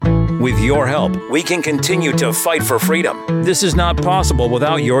With your help, we can continue to fight for freedom. This is not possible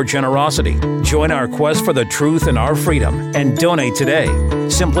without your generosity. Join our quest for the truth and our freedom and donate today.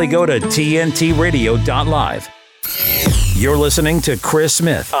 Simply go to tntradio.live. You're listening to Chris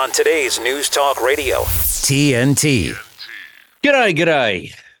Smith on today's News Talk Radio, TNT.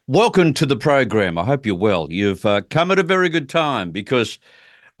 G'day. Welcome to the program. I hope you're well. You've come at a very good time because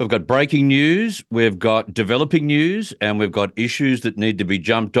we've got breaking news, we've got developing news, and we've got issues that need to be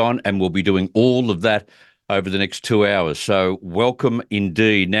jumped on, and we'll be doing all of that over the next 2 hours. So welcome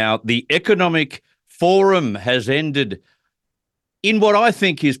indeed. Now, the Economic Forum has ended in what I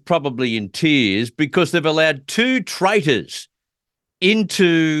think is probably in tears because they've allowed two traitors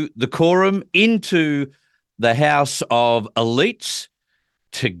into the quorum, into the House of Elites,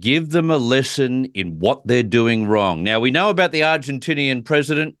 to give them a lesson in what they're doing wrong. Now, we know about the Argentinian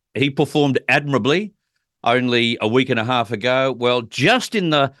president. He performed admirably only a week and a half ago. Well, just in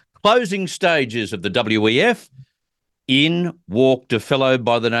the closing stages of the WEF, in walked a fellow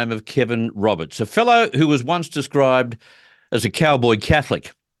by the name of Kevin Roberts, a fellow who was once described as a cowboy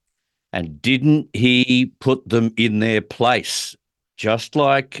Catholic. And didn't he put them in their place? Just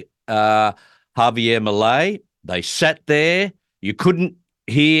like Javier Milei, they sat there. You couldn't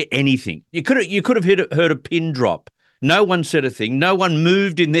hear anything. You could have heard a pin drop. No one said a thing. No one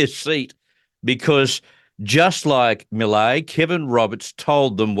moved in their seat because just like Milei, Kevin Roberts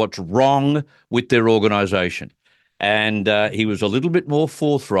told them what's wrong with their organisation. And he was a little bit more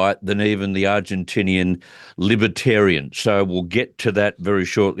forthright than even the Argentinian libertarian. So we'll get to that very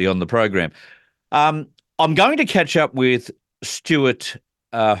shortly on the program. I'm going to catch up with Stuart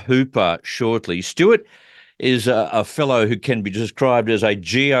Hooper shortly. Stuart is a fellow who can be described as a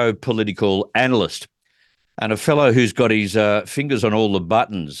geopolitical analyst and a fellow who's got his fingers on all the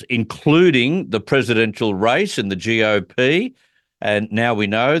buttons, including the presidential race in the GOP. And now we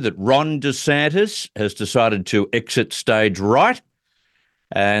know that Ron DeSantis has decided to exit stage right,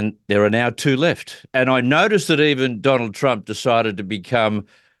 and there are now two left. And I noticed that even Donald Trump decided to become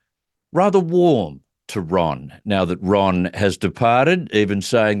rather warm to Ron now that Ron has departed, even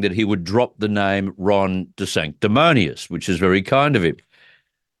saying that he would drop the name Ron DeSanctimonious, which is very kind of him.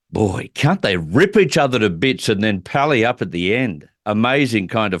 Boy, can't they rip each other to bits and then pally up at the end? Amazing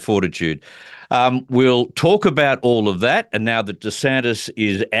kind of fortitude. We'll talk about all of that. And now that DeSantis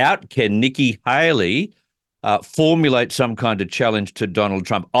is out, can Nikki Haley formulate some kind of challenge to Donald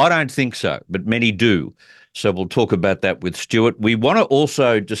Trump? I don't think so, but many do. So we'll talk about that with Stuart. We want to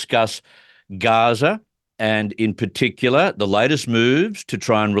also discuss Gaza, and in particular, the latest moves to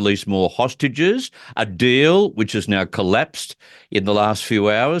try and release more hostages, a deal which has now collapsed in the last few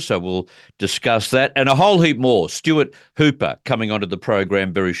hours. So we'll discuss that and a whole heap more. Stuart Hooper coming onto the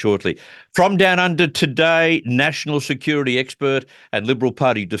program very shortly. From Down Under today, national security expert and Liberal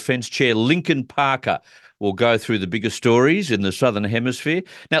Party Defence Chair Lincoln Parker will go through the biggest stories in the Southern Hemisphere.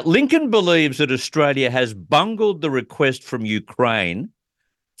 Now, Lincoln believes that Australia has bungled the request from Ukraine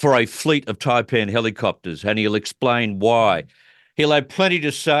for a fleet of Taipan helicopters, and he'll explain why. He'll have plenty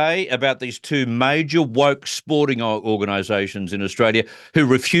to say about these two major woke sporting organisations in Australia who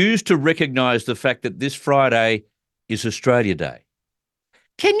refuse to recognise the fact that this Friday is Australia Day.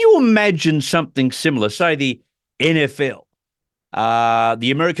 Can you imagine something similar, say the NFL, the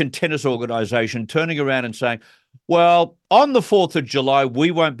American Tennis Organisation, turning around and saying, well, on the 4th of July,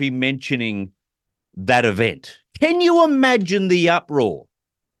 we won't be mentioning that event. Can you imagine the uproar?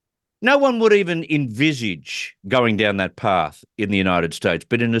 No one would even envisage going down that path in the United States.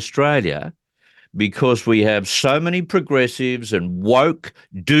 But in Australia, because we have so many progressives and woke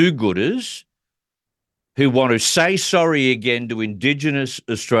do-gooders who want to say sorry again to Indigenous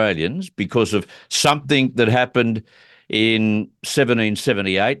Australians because of something that happened in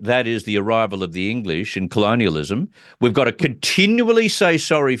 1778, that is the arrival of the English and colonialism, we've got to continually say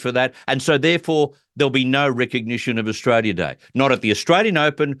sorry for that. And so therefore, there'll be no recognition of Australia Day, not at the Australian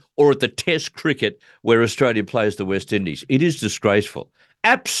Open or at the Test cricket where Australia plays the West Indies. It is disgraceful,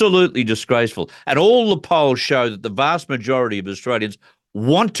 absolutely disgraceful. And all the polls show that the vast majority of Australians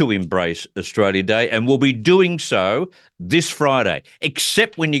want to embrace Australia Day and will be doing so this Friday,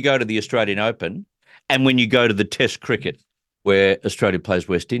 except when you go to the Australian Open and when you go to the Test cricket where Australia plays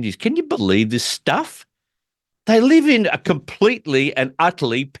West Indies. Can you believe this stuff? They live in a completely and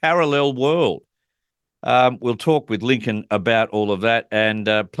utterly parallel world. We'll talk with Lincoln about all of that and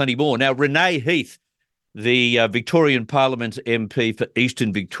plenty more. Now, Renee Heath, the Victorian Parliament's MP for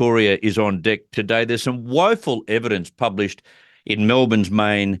Eastern Victoria, is on deck today. There's some woeful evidence published in Melbourne's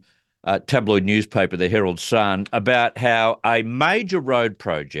main tabloid newspaper, the Herald Sun, about how a major road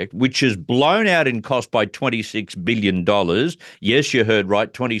project, which is blown out in cost by $26 billion. Yes, you heard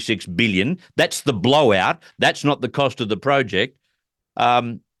right, $26 billion. That's the blowout. That's not the cost of the project.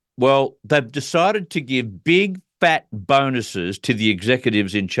 Well, they've decided to give big, fat bonuses to the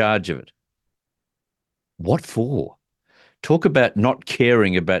executives in charge of it. What for? Talk about not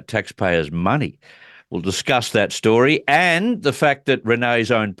caring about taxpayers' money. We'll discuss that story and the fact that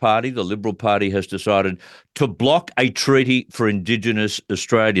Renee's own party, the Liberal Party, has decided to block a treaty for Indigenous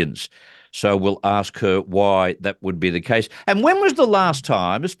Australians. So we'll ask her why that would be the case. And when was the last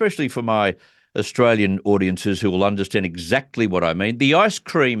time, especially for my Australian audiences who will understand exactly what I mean, the ice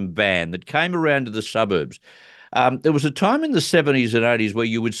cream van that came around to the suburbs? There was a time in the 70s and 80s where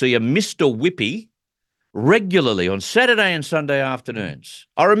you would see a Mr. Whippy regularly on Saturday and Sunday afternoons.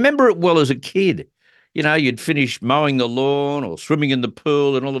 I remember it well as a kid. You know, you'd finish mowing the lawn or swimming in the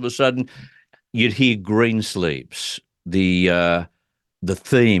pool, and all of a sudden you'd hear Greensleeves, the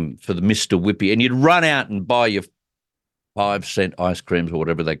theme for the Mr. Whippy, and you'd run out and buy your 5-cent ice creams or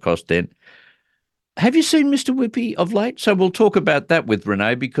whatever they cost then. Have you seen Mr. Whippy of late? So we'll talk about that with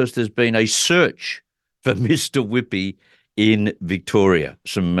Renee, because there's been a search for Mr. Whippy in Victoria.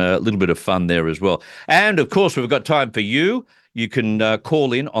 Some little bit of fun there as well. And, of course, we've got time for you. You can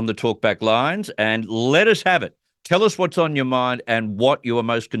call in on the talkback lines and let us have it. Tell us what's on your mind and what you are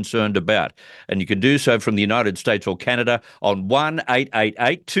most concerned about. And you can do so from the United States or Canada on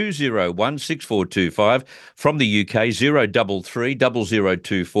 1-888-201-6425. From the UK, 033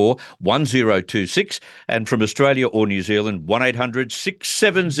 0024 1026. And from Australia or New Zealand,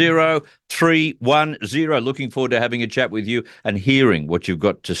 1-800-670-310. Looking forward to having a chat with you and hearing what you've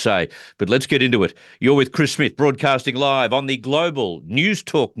got to say. But let's get into it. You're with Chris Smith, broadcasting live on the Global News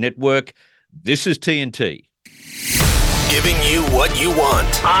Talk Network. This is TNT. Giving you what you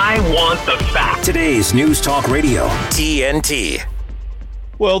want. I want the facts. Today's News Talk Radio, TNT.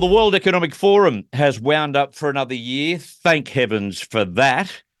 Well, the World Economic Forum has wound up for another year. Thank heavens for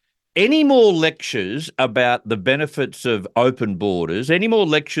that. Any more lectures about the benefits of open borders, any more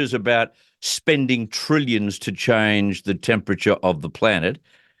lectures about spending trillions to change the temperature of the planet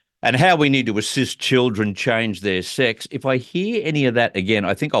and how we need to assist children change their sex, if I hear any of that again,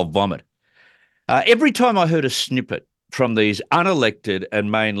 I think I'll vomit. Every time I heard a snippet from these unelected and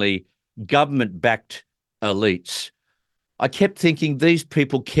mainly government-backed elites, I kept thinking these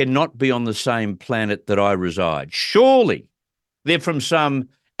people cannot be on the same planet that I reside. Surely they're from some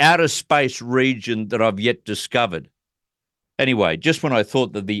outer space region that I've yet discovered. Anyway, just when I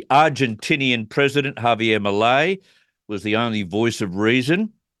thought that the Argentinian president, Javier Milei, was the only voice of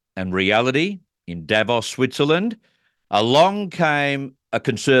reason and reality in Davos, Switzerland, along came a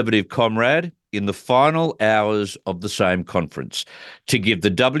conservative comrade in the final hours of the same conference to give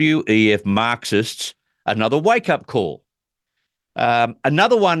the WEF Marxists another wake-up call.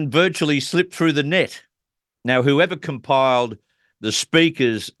 Another one virtually slipped through the net. Now, whoever compiled the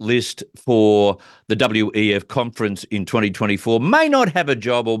speakers list for the WEF conference in 2024 may not have a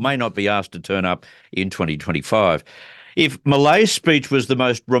job or may not be asked to turn up in 2025. If Malay's speech was the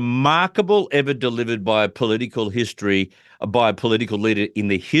most remarkable ever delivered by a political leader in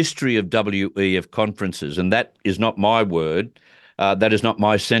the history of WEF conferences, and that is not my word, that is not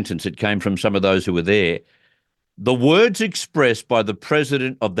my sentence, it came from some of those who were there, the words expressed by the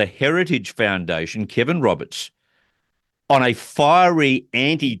president of the Heritage Foundation, Kevin Roberts, on a fiery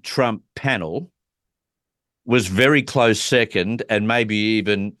anti-Trump panel was very close second and maybe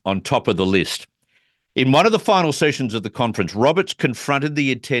even on top of the list. In one of the final sessions of the conference, Roberts confronted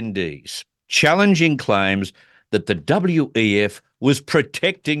the attendees, challenging claims that the WEF was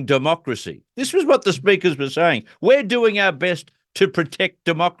protecting democracy. This was what the speakers were saying. We're doing our best to protect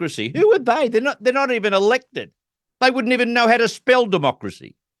democracy. Who are they? They're not even elected. They wouldn't even know how to spell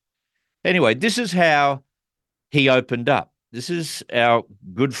democracy. Anyway, this is how he opened up. This is our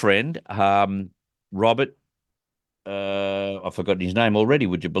good friend, Robert. I've forgotten his name already,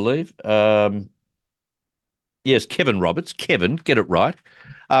 would you believe? Yes, Kevin Roberts. Kevin, get it right.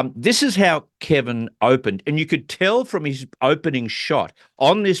 This is how Kevin opened, and you could tell from his opening shot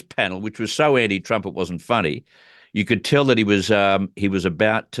on this panel, which was so anti-Trump it wasn't funny. You could tell that he was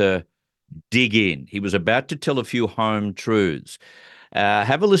about to dig in. He was about to tell a few home truths.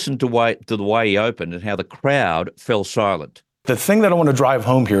 Have a listen to the way he opened and how the crowd fell silent. The thing that I want to drive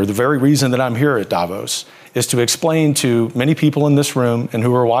home here, the very reason that I'm here at Davos, is to explain to many people in this room and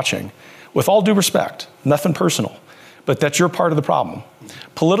who are watching, with all due respect, nothing personal, but that you're part of the problem.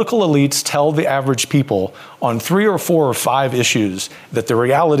 Political elites tell the average people on 3 or 4 or 5 issues that the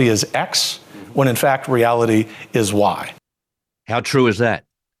reality is X, when in fact reality is Y. How true is that?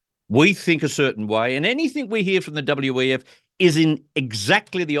 We think a certain way, and anything we hear from the WEF is in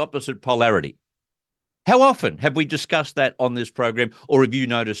exactly the opposite polarity. How often have we discussed that on this program, or have you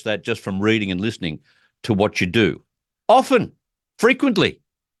noticed that just from reading and listening to what you do? Often, frequently.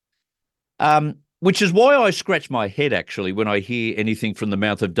 Which is why I scratch my head, actually, when I hear anything from the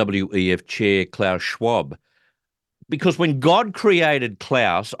mouth of WEF Chair Klaus Schwab. Because when God created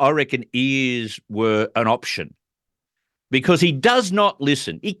Klaus, I reckon ears were an option. Because he does not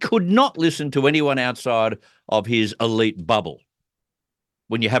listen. He could not listen to anyone outside of his elite bubble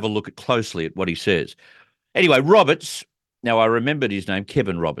when you have a look closely at what he says. Anyway, Roberts, now I remembered his name,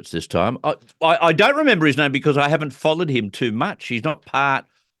 Kevin Roberts this time. I don't remember his name because I haven't followed him too much. He's not part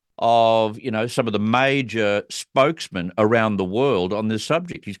of, some of the major spokesmen around the world on this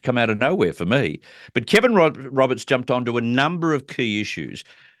subject. He's come out of nowhere for me. But Kevin Roberts jumped onto a number of key issues.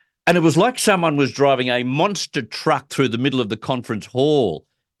 And it was like someone was driving a monster truck through the middle of the conference hall.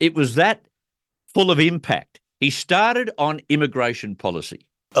 It was that full of impact. He started on immigration policy.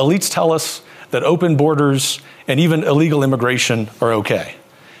 Elites tell us that open borders and even illegal immigration are okay.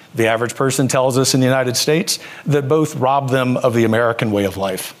 The average person tells us in the United States that both rob them of the American way of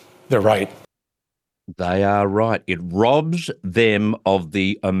life. They're right. They are right. It robs them of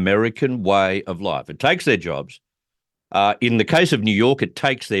the American way of life. It takes their jobs. In the case of New York, it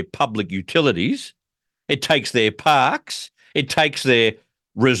takes their public utilities. It takes their parks. It takes their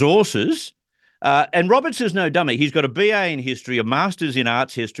resources. And Roberts is no dummy. He's got a BA in history, a master's in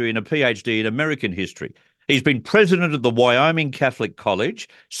arts history, and a PhD in American history. He's been president of the Wyoming Catholic College,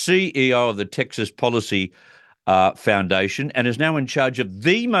 CEO of the Texas Policy Foundation, and is now in charge of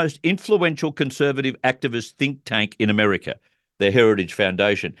the most influential conservative activist think tank in America, the Heritage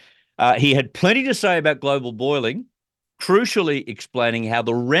Foundation. He had plenty to say about global boiling, crucially explaining how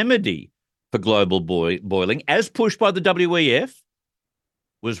the remedy for global boiling, as pushed by the WEF,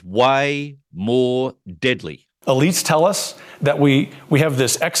 was way more deadly. Elites tell us that we have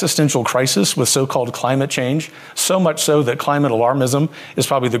this existential crisis with so-called climate change, so much so that climate alarmism is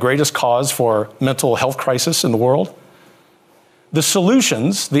probably the greatest cause for mental health crisis in the world. The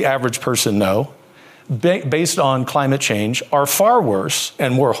solutions, the average person know, based on climate change are far worse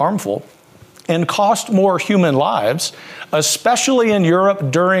and more harmful and cost more human lives, especially in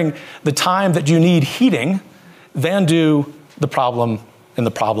Europe during the time that you need heating, than do the problem and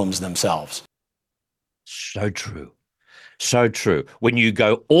the problems themselves. So true. So true. When you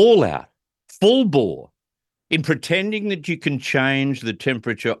go all out, full bore, in pretending that you can change the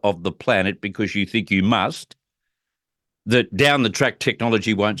temperature of the planet because you think you must, that down the track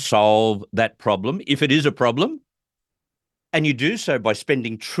technology won't solve that problem, if it is a problem, and you do so by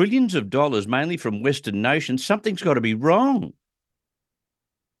spending trillions of dollars, mainly from Western nations, something's got to be wrong.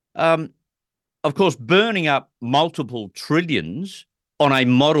 Of course, burning up multiple trillions on a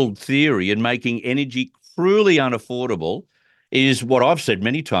modelled theory and making energy cruelly unaffordable is what I've said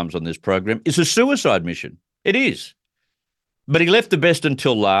many times on this program, is a suicide mission. It is. But he left the best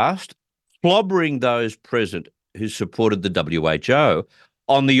until last, clobbering those present who supported the WHO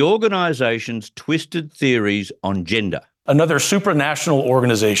on the organisation's twisted theories on gender. Another supranational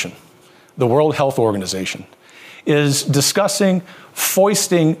organization, the World Health Organization, is discussing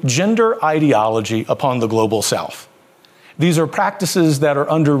foisting gender ideology upon the global South. These are practices that are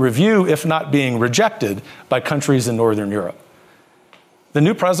under review, if not being rejected, by countries in Northern Europe. The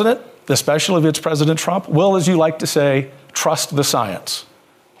new president, especially if it's President Trump, will, as you like to say, trust the science.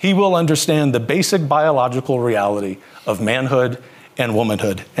 He will understand the basic biological reality of manhood and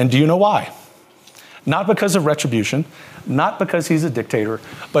womanhood. And do you know why? Not because of retribution, not because he's a dictator,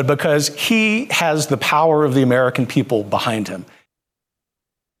 but because he has the power of the American people behind him.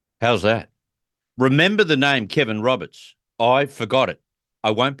 How's that? Remember the name Kevin Roberts. I forgot it. I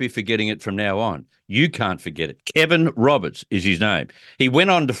won't be forgetting it from now on. You can't forget it. Kevin Roberts is his name. He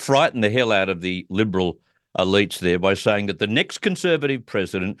went on to frighten the hell out of the Liberal elites there by saying that the next Conservative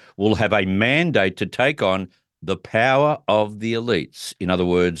president will have a mandate to take on the power of the elites. In other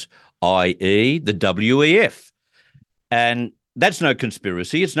words, i.e. the WEF. And that's no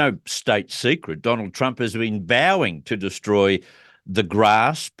conspiracy. It's no state secret. Donald Trump has been vowing to destroy the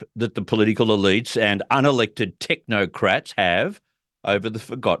grasp that the political elites and unelected technocrats have over the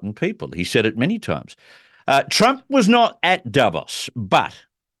forgotten people. He said it many times. Trump was not at Davos, but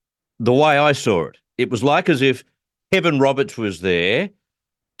the way I saw it, it was like as if Kevin Roberts was there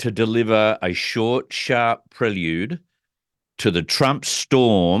to deliver a short, sharp prelude to the Trump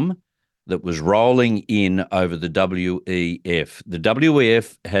storm that was rolling in over the WEF. The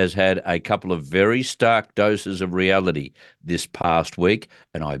WEF has had a couple of very stark doses of reality this past week,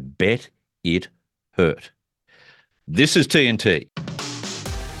 and I bet it hurt. This is TNT.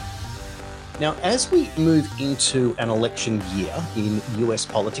 Now, as we move into an election year in US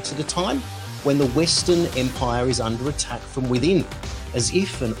politics at a time when the Western Empire is under attack from within, as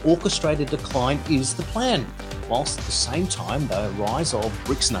if an orchestrated decline is the plan, whilst at the same time the rise of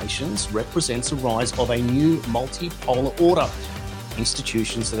BRICS nations represents a rise of a new multipolar order.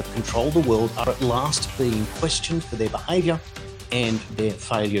 Institutions that have controlled the world are at last being questioned for their behaviour and their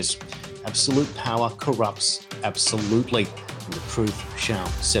failures. Absolute power corrupts absolutely, and the truth shall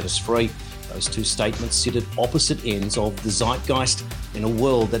set us free. Those two statements sit at opposite ends of the zeitgeist in a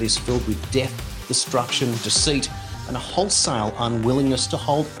world that is filled with death, destruction, deceit, and a wholesale unwillingness to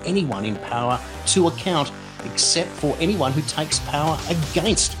hold anyone in power to account, except for anyone who takes power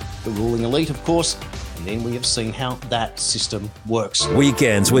against the ruling elite, of course. And then we have seen how that system works.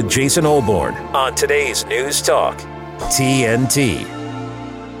 Weekends with Jason Olbourne on today's News Talk, TNT.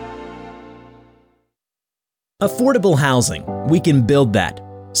 Affordable housing, we can build that.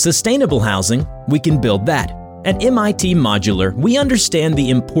 Sustainable housing, we can build that. At MIT Modular, we understand the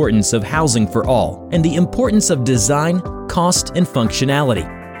importance of housing for all and the importance of design, cost, and functionality.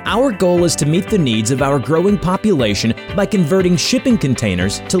 Our goal is to meet the needs of our growing population by converting shipping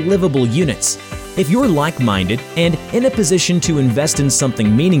containers to livable units. If you're like-minded and in a position to invest in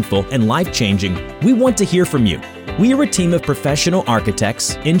something meaningful and life-changing, we want to hear from you. We are a team of professional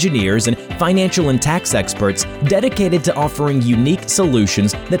architects, engineers, and financial and tax experts dedicated to offering unique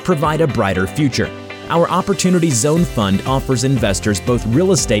solutions that provide a brighter future. Our Opportunity Zone Fund offers investors both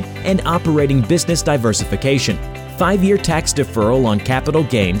real estate and operating business diversification, 5-year tax deferral on capital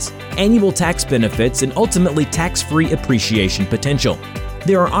gains, annual tax benefits, and ultimately tax-free appreciation potential.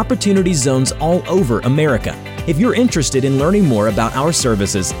 There are opportunity zones all over America. If you're interested in learning more about our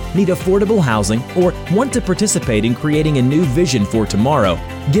services, need affordable housing, or want to participate in creating a new vision for tomorrow,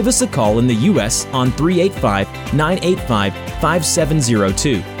 give us a call in the U.S. on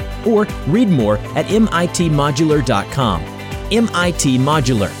 385-985-5702 or read more at mitmodular.com. MIT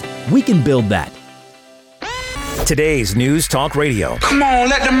Modular. We can build that. Today's News Talk Radio. Come on,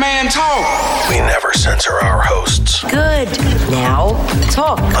 let the man talk. We never censor our hosts. Good. Now,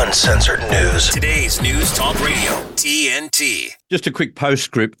 talk. Uncensored news. Today's News Talk Radio, TNT. Just a quick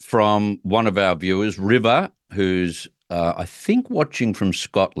postscript from one of our viewers, River, who's, I think, watching from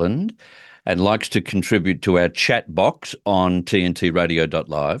Scotland and likes to contribute to our chat box on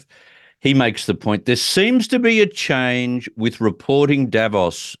tntradio.live. He makes the point, there seems to be a change with reporting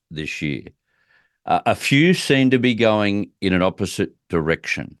Davos this year. A few seem to be going in an opposite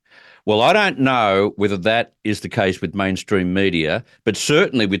direction. Well, I don't know whether that is the case with mainstream media, but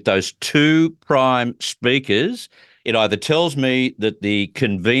certainly with those two prime speakers, it either tells me that the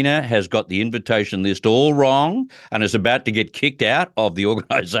convener has got the invitation list all wrong and is about to get kicked out of the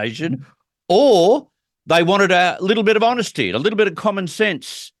organisation, or they wanted a little bit of honesty, a little bit of common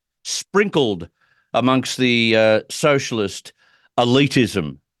sense sprinkled amongst the socialist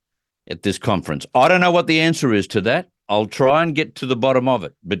elitism at this conference. I don't know what the answer is to that. I'll try and get to the bottom of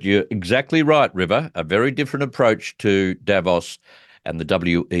it. But you're exactly right, River, a very different approach to Davos and the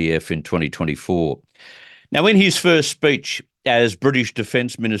WEF in 2024. Now, in his first speech as British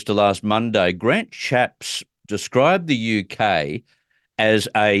Defence Minister last Monday, Grant Shapps described the UK as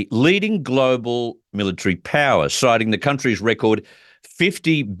a leading global military power, citing the country's record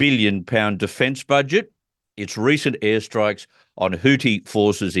 £50 billion defence budget, its recent airstrikes on Houthi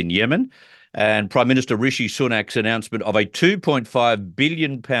forces in Yemen, and Prime Minister Rishi Sunak's announcement of a £2.5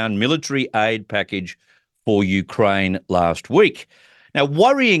 billion military aid package for Ukraine last week. Now,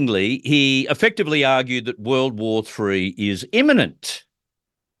 worryingly, he effectively argued that World War III is imminent.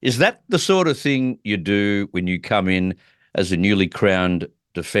 Is that the sort of thing you do when you come in as a newly crowned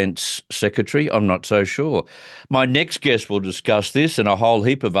Defence Secretary? I'm not so sure. My next guest will discuss this and a whole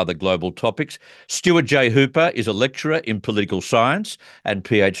heap of other global topics. Stuart J. Hooper is a lecturer in political science and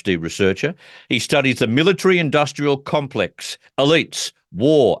PhD researcher. He studies the military-industrial complex, elites,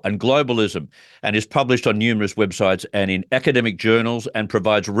 war and globalism, and is published on numerous websites and in academic journals, and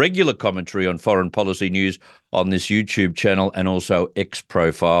provides regular commentary on foreign policy news on this YouTube channel and also X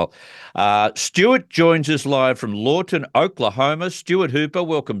profile. Stuart joins us live from Lawton, Oklahoma. Stuart Hooper,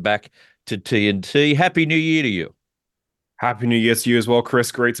 welcome back to TNT. Happy New Year to you. Happy New Year to you as well,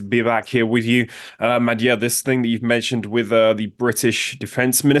 Chris. Great to be back here with you. And yeah, this thing that you've mentioned with the British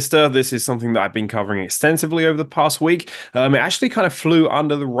Defence Minister, this is something that I've been covering extensively over the past week. It actually kind of flew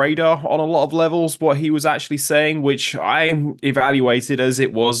under the radar on a lot of levels, what he was actually saying, which I evaluated as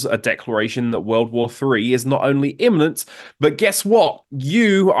it was a declaration that World War III is not only imminent, but guess what?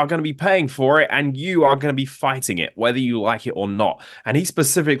 You are going to be paying for it and you are going to be fighting it, whether you like it or not. And he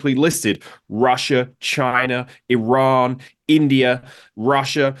specifically listed Russia, China, Iran. India,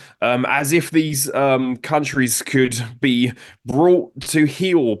 Russia, as if these countries could be brought to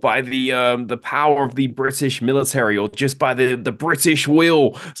heel by the power of the British military, or just by the British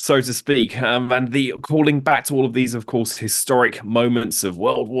will, so to speak. And the calling back to all of these, of course, historic moments of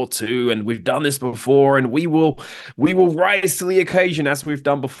World War II, and we've done this before, and we will rise to the occasion as we've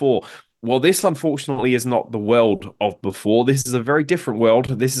done before. Well, this unfortunately is not the world of before. This is a very different world.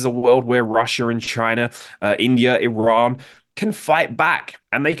 This is a world where Russia and China, India, Iran can fight back,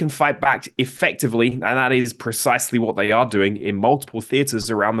 and they can fight back effectively. And that is precisely what they are doing in multiple theaters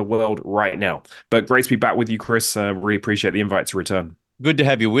around the world right now. But great to be back with you, Chris. Really appreciate the invite to return. Good to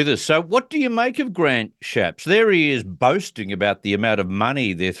have you with us. So what do you make of Grant Shapps? There he is boasting about the amount of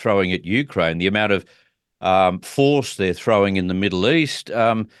money they're throwing at Ukraine, the amount of force they're throwing in the Middle East.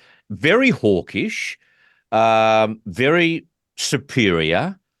 Very hawkish, very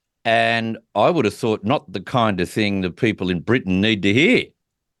superior, and I would have thought not the kind of thing that people in Britain need to hear.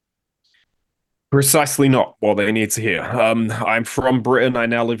 Precisely not what they need to hear. I'm from Britain. I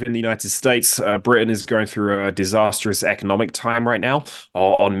now live in the United States. Britain is going through a disastrous economic time right now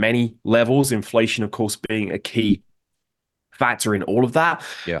on many levels. Inflation, of course, being a key factor in all of that.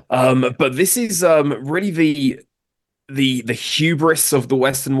 Yeah. But this is really the hubris of the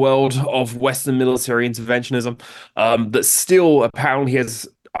Western world, of Western military interventionism, that still apparently has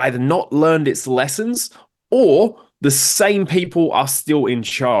either not learned its lessons, or the same people are still in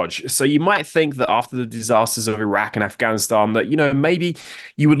charge. So you might think that after the disasters of Iraq and Afghanistan, that, maybe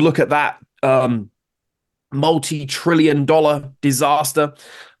you would look at that multi-trillion-dollar disaster,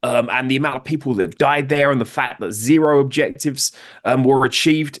 and the amount of people that died there, and the fact that zero objectives were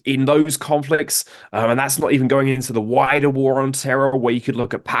achieved in those conflicts. And that's not even going into the wider war on terror, where you could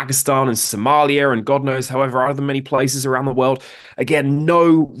look at Pakistan and Somalia and God knows however other many places around the world. Again,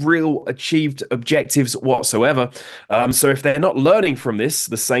 no real achieved objectives whatsoever. So if they're not learning from this,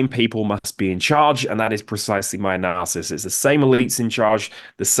 the same people must be in charge. And that is precisely my analysis. It's the same elites in charge,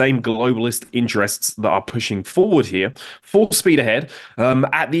 the same globalist interests that are pushing forward here, full speed ahead,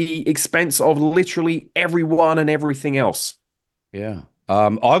 at the expense of literally everyone and everything else. Yeah.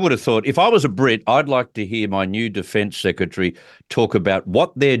 I would have thought, if I was a Brit, I'd like to hear my new Defence Secretary talk about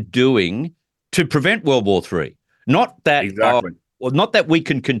what they're doing to prevent World War III. Not that, exactly. Not that we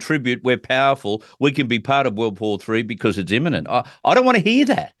can contribute, we're powerful, we can be part of World War III because it's imminent. I don't want to hear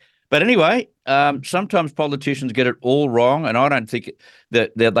that. But anyway, sometimes politicians get it all wrong, and I don't think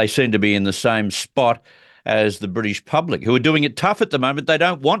that they seem to be in the same spot as the British public, who are doing it tough at the moment. They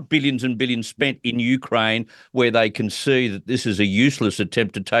don't want billions and billions spent in Ukraine, where they can see that this is a useless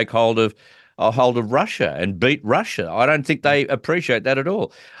attempt to take hold of Russia and beat Russia. I don't think they appreciate that at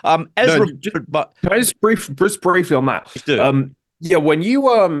all. Can I just briefly on that? Do. Yeah, when you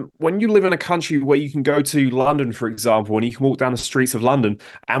live in a country where you can go to London, for example, and you can walk down the streets of London,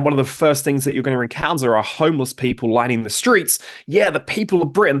 and one of the first things that you're going to encounter are homeless people lining the streets. Yeah, the people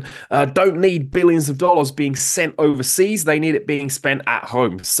of Britain don't need billions of dollars being sent overseas. They need it being spent at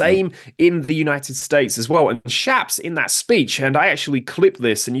home. Same in the United States as well. And Shapps, in that speech, and I actually clipped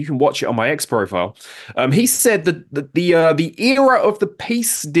this, and you can watch it on my X profile, he said that the era of the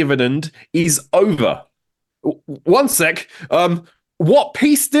peace dividend is over. One sec. What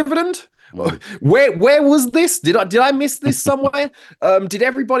peace dividend? Where was this? Did I miss this somewhere? Did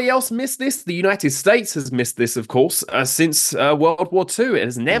everybody else miss this? The United States has missed this, of course, since World War II. It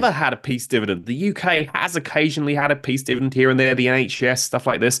has never had a peace dividend. The UK has occasionally had a peace dividend here and there, the NHS, stuff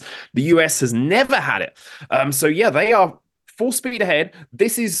like this. The US has never had it. So yeah, they are full speed ahead.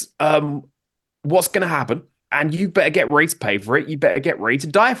 This is what's going to happen. And you better get ready to pay for it. You better get ready to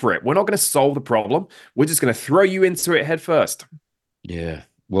die for it. We're not going to solve the problem. We're just going to throw you into it head first. Yeah.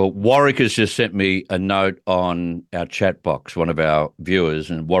 Well, Warwick has just sent me a note on our chat box, one of our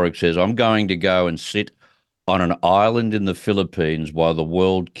viewers, and Warwick says, I'm going to go and sit on an island in the Philippines while the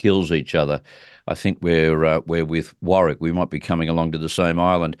world kills each other. I think we're with Warwick. We might be coming along to the same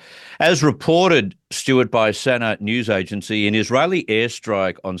island. As reported, Stuart, by Sana news agency, an Israeli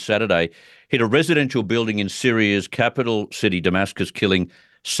airstrike on Saturday hit a residential building in Syria's capital city, Damascus, killing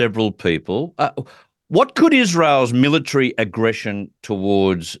several people. What could Israel's military aggression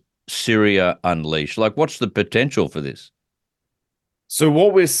towards Syria unleash? Like, what's the potential for this? So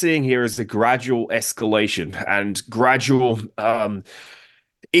what we're seeing here is a gradual escalation and gradual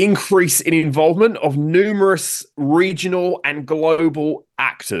increase in involvement of numerous regional and global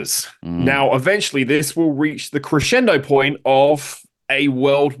actors. Now, eventually, this will reach the crescendo point of a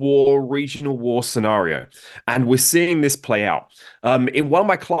world war, regional war scenario. And we're seeing this play out. In one of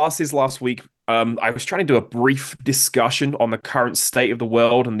my classes last week, I was trying to do a brief discussion on the current state of the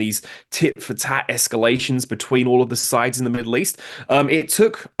world and these tit-for-tat escalations between all of the sides in the Middle East. It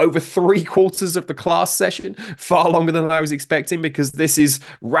took over 3/4 of the class session, far longer than I was expecting, because this is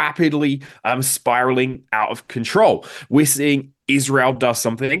rapidly spiraling out of control. We're seeing Israel does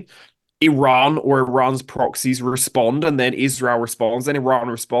something, Iran or Iran's proxies respond, and then Israel responds, then Iran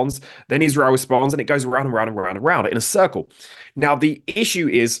responds, then Israel responds, and it goes around and around and around and around in a circle. Now, the issue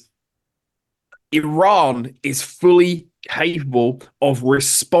is Iran is fully capable of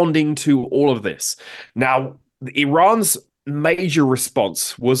responding to all of this. Now, Iran's major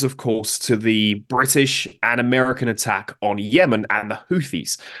response was, of course, to the British and American attack on Yemen and the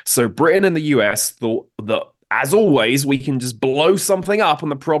Houthis. So Britain and the US thought that, as always, we can just blow something up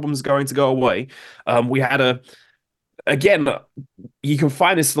and the problem's going to go away. We had again, you can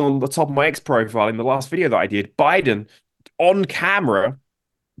find this on the top of my X profile in the last video that I did, Biden on camera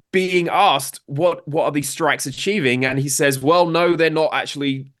being asked what are these strikes achieving, and he says, well, no, they're not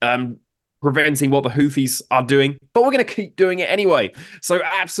actually preventing what the Houthis are doing, but we're going to keep doing it anyway. So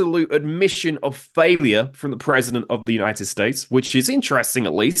absolute admission of failure from the president of the United States, which is interesting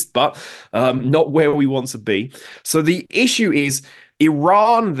at least, but not where we want to be. So the issue is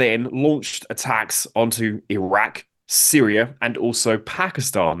Iran then launched attacks onto Iraq, Syria, and also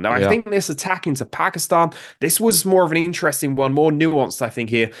Pakistan. Now, I think this attack into Pakistan, this was more of an interesting one, more nuanced, I think,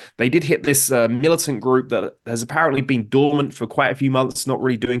 here. They did hit this militant group that has apparently been dormant for quite a few months, not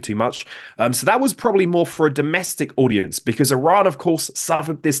really doing too much. So that was probably more for a domestic audience, because Iran, of course,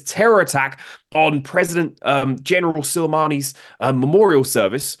 suffered this terror attack on President General Soleimani's memorial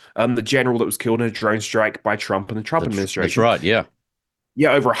service, the general that was killed in a drone strike by Trump and the Trump administration. That's right, yeah.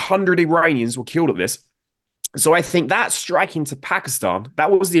 Yeah, over 100 Iranians were killed at this. So I think that strike into Pakistan,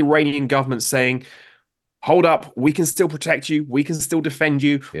 that was the Iranian government saying, hold up, we can still protect you, we can still defend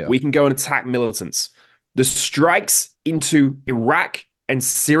you, we can go and attack militants. The strikes into Iraq and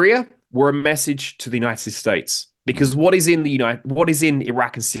Syria were a message to the United States, because what is in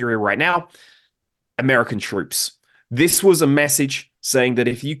Iraq and Syria right now? American troops. This was a message saying that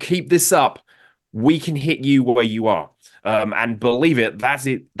if you keep this up, we can hit you where you are. And believe it,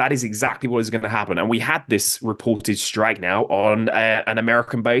 that is exactly what is going to happen. And we had this reported strike now on an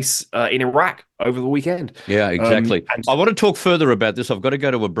American base in Iraq over the weekend. Yeah, exactly. I want to talk further about this. I've got to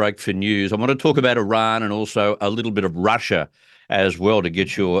go to a break for news. I want to talk about Iran and also a little bit of Russia as well, to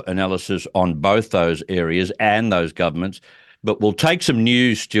get your analysis on both those areas and those governments. But we'll take some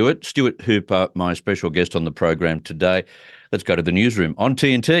news, Stuart. Stuart Hooper, my special guest on the program today. Let's go to the newsroom on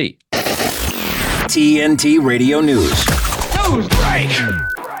TNT. TNT Radio News. News break.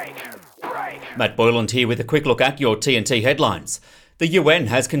 Matt Boyland here with a quick look at your TNT headlines. The UN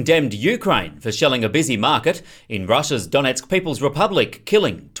has condemned Ukraine for shelling a busy market in Russia's Donetsk People's Republic,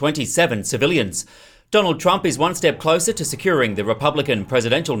 killing 27 civilians. Donald Trump is one step closer to securing the Republican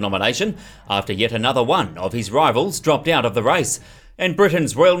presidential nomination after yet another one of his rivals dropped out of the race. And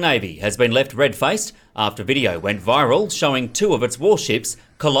Britain's Royal Navy has been left red-faced after video went viral showing two of its warships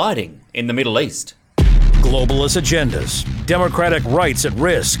colliding in the Middle East. Globalist agendas, democratic rights at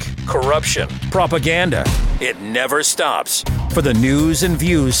risk, corruption, propaganda. It never stops. For the news and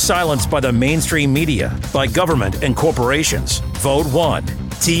views silenced by the mainstream media, by government and corporations, vote 1.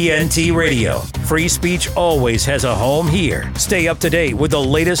 TNT Radio. Free speech always has a home here. Stay up to date with the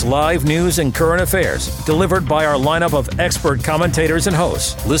latest live news and current affairs, delivered by our lineup of expert commentators and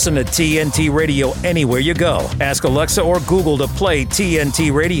hosts. Listen to TNT Radio anywhere you go. Ask Alexa or Google to play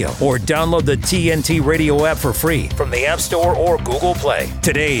TNT Radio, or download the TNT Radio app for free from the App Store or Google Play.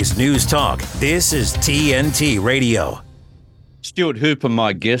 Today's News Talk. This is TNT Radio. Stuart Hooper,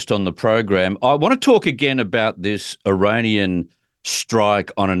 my guest on the program. I want to talk again about this Iranian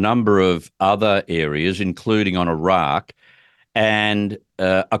strike on a number of other areas, including on Iraq, and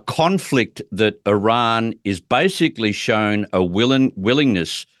a conflict that Iran is basically shown a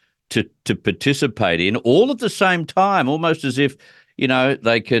willingness to participate in, all at the same time, almost as if, you know,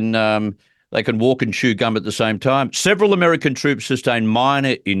 they can walk and chew gum at the same time. Several American troops sustained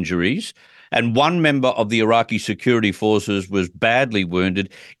minor injuries, and one member of the Iraqi security forces was badly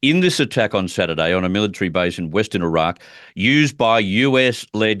wounded in this attack on Saturday on a military base in western Iraq, used by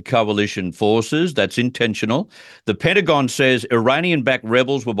US-led coalition forces. That's intentional. The Pentagon says Iranian-backed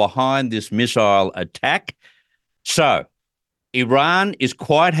rebels were behind this missile attack. So Iran is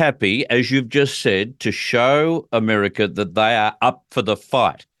quite happy, as you've just said, to show America that they are up for the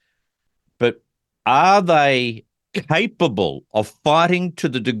fight. But are they capable of fighting to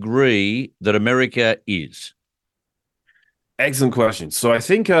the degree that America is? Excellent question. So I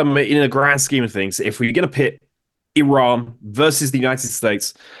think in a grand scheme of things, if we're going to pit Iran versus the United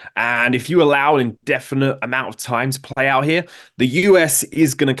States. And if you allow an indefinite amount of time to play out here, the US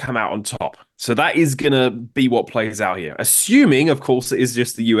is going to come out on top. So that is going to be what plays out here, assuming, of course, it is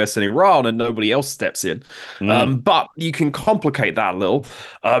just the US and Iran and nobody else steps in. But you can complicate that a little.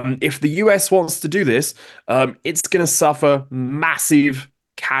 If the US wants to do this, it's going to suffer massive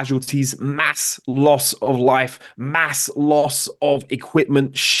casualties, mass loss of life, mass loss of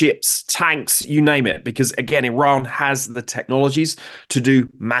equipment, ships, tanks, you name it. Because again, Iran has the technologies to do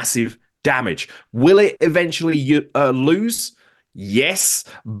massive damage. Will it eventually lose? Yes,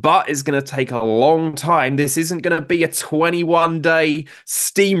 but it's going to take a long time. This isn't going to be a 21-day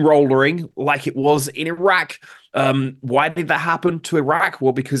steamrollering like it was in Iraq. Why did that happen to Iraq?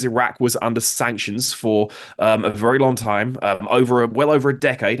 Well, because Iraq was under sanctions for a very long time, well over a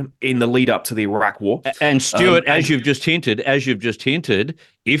decade in the lead up to the Iraq War. And Stuart, as you've just hinted,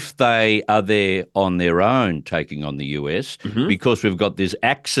 if they are there on their own taking on the US, because we've got this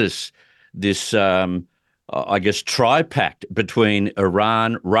axis, this I guess tripact between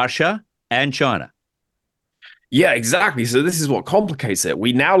Iran, Russia, and China. Yeah, exactly. So this is what complicates it.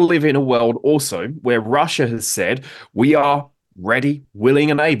 We now live in a world also where Russia has said we are ready, willing,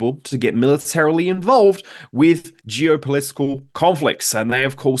 and able to get militarily involved with geopolitical conflicts. And they,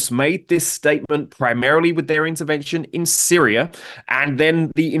 of course, made this statement primarily with their intervention in Syria and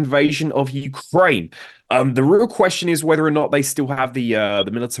then the invasion of Ukraine. The real question is whether or not they still have the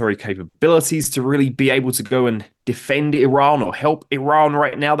military capabilities to really be able to go and defend Iran or help Iran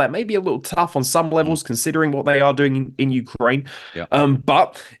right now. That may be a little tough on some levels, considering what they are doing in Ukraine. Yeah.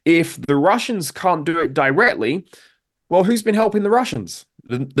 But if the Russians can't do it directly, well, who's been helping the Russians?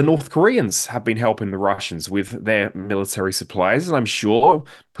 The North Koreans have been helping the Russians with their military supplies. And I'm sure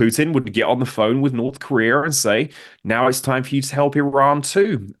Putin would get on the phone with North Korea and say, now it's time for you to help Iran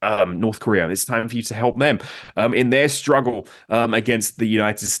too, North Korea. It's time for you to help them in their struggle against the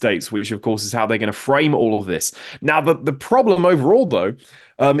United States, which, of course, is how they're going to frame all of this. Now, the problem overall, though,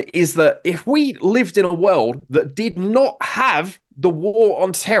 is that if we lived in a world that did not have the war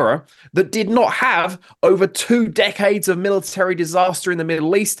on terror, that did not have over 2 decades of military disaster in the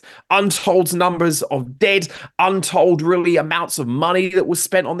Middle East, untold numbers of dead, untold really amounts of money that was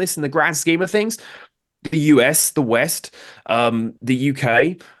spent on this in the grand scheme of things, the US, the West, the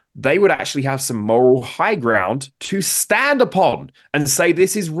UK, they would actually have some moral high ground to stand upon and say,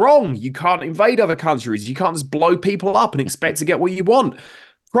 this is wrong. You can't invade other countries. You can't just blow people up and expect to get what you want.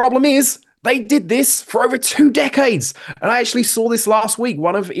 Problem is, they did this for over 2 decades. And I actually saw this last week.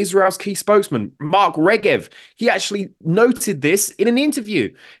 One of Israel's key spokesmen, Mark Regev, he actually noted this in an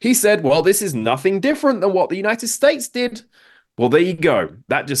interview. He said, well, this is nothing different than what the United States did. Well, there you go.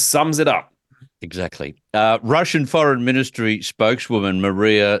 That just sums it up. Exactly. Russian Foreign Ministry spokeswoman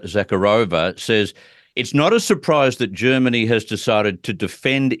Maria Zakharova says it's not a surprise that Germany has decided to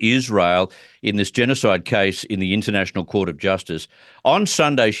defend Israel in this genocide case in the International Court of Justice. On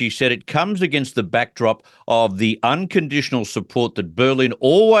Sunday, she said it comes against the backdrop of the unconditional support that Berlin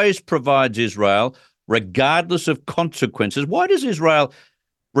always provides Israel, regardless of consequences. Why does Israel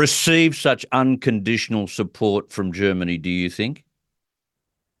receive such unconditional support from Germany, do you think?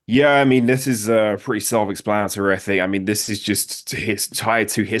 Yeah, I mean, this is pretty self-explanatory, I think. I mean, this is just tied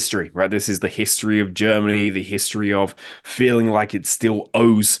to history, right? This is the history of Germany, the history of feeling like it still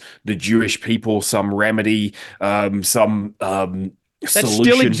owes the Jewish people some remedy, some That's solution.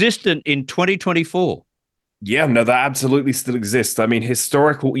 still existent in 2024. Yeah, no, that absolutely still exists. I mean,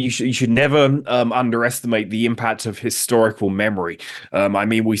 you should never underestimate the impact of historical memory. I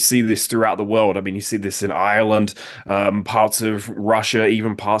mean, we see this throughout the world. I mean, you see this in Ireland, parts of Russia,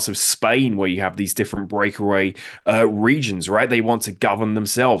 even parts of Spain, where you have these different breakaway regions, right? They want to govern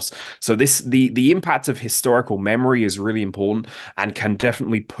themselves. So the impact of historical memory is really important and can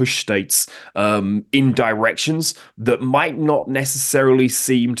definitely push states in directions that might not necessarily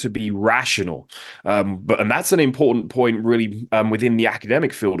seem to be rational. And that's an important point really within the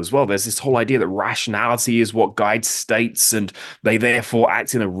academic field as well. There's this whole idea that rationality is what guides states and they therefore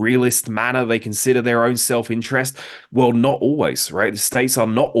act in a realist manner. They consider their own self-interest. Well, not always, right? The states are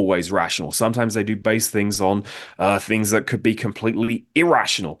not always rational. Sometimes they do base things on things that could be completely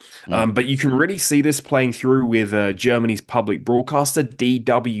irrational. But you can really see this playing through with Germany's public broadcaster,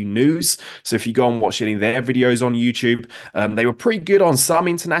 DW News. So if you go and watch any of their videos on YouTube, they were pretty good on some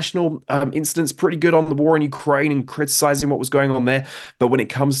international incidents, pretty good on the war in Ukraine and criticizing what was going on there. But when it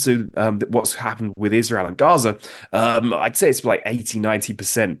comes to what's happened with Israel and Gaza, I'd say it's like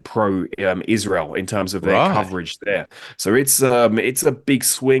 80-90% pro-Israel in terms of their coverage there. So it's a big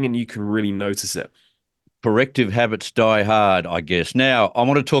swing and you can really notice it. Corrective habits die hard, I guess. Now, I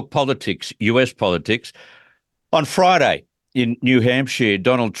want to talk politics, US politics. On Friday in New Hampshire,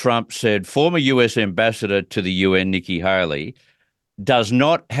 Donald Trump said former US ambassador to the UN, Nikki Haley, does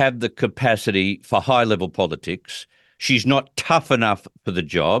not have the capacity for high-level politics. She's not tough enough for the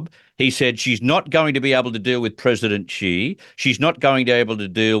job. He said she's not going to be able to deal with President Xi. She's not going to be able to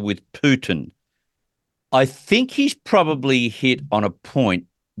deal with Putin. I think he's probably hit on a point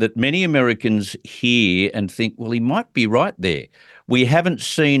that many Americans hear and think, well, he might be right there. We haven't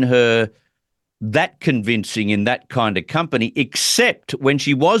seen her that convincing in that kind of company, except when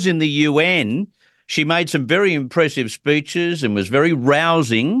she was in the UN, she made some very impressive speeches and was very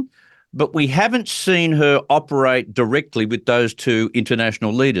rousing, but we haven't seen her operate directly with those two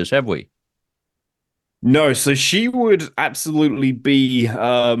international leaders, have we? No, so she would absolutely be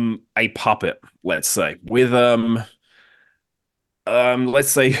a puppet, let's say, with let's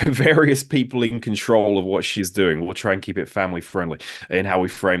say various people in control of what she's doing. We'll try and keep it family friendly in how we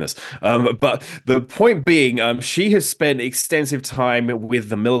frame this. But the point being, she has spent extensive time with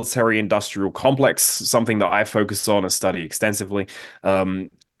the military industrial complex, something that I focus on and study extensively.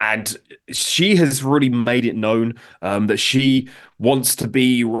 And she has really made it known that she wants to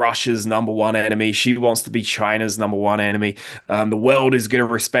be Russia's number one enemy. She wants to be China's number one enemy. The world is going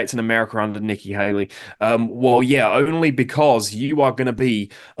to respect an America under Nikki Haley. Well, yeah, only because you are going to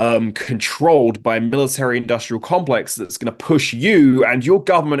be controlled by a military-industrial complex that's going to push you and your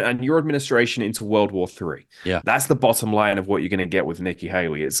government and your administration into World War III. Yeah, that's the bottom line of what you're going to get with Nikki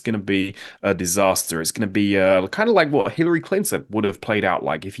Haley. It's going to be a disaster. It's going to be kind of like what Hillary Clinton would have played out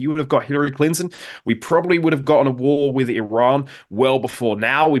like. If you would have got Hillary Clinton, we probably would have gotten a war with Iran well before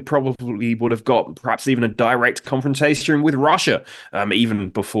now. We probably would have got perhaps even a direct confrontation with Russia even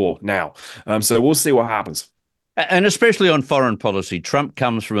before now. So we'll see what happens. And especially on foreign policy, Trump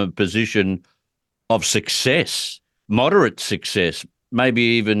comes from a position of success, moderate success, maybe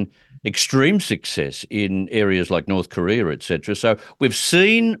even extreme success in areas like North Korea, etc. So we've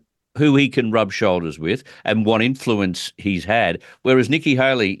seen who he can rub shoulders with and what influence he's had. Whereas Nikki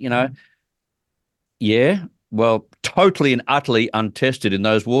Haley, totally and utterly untested in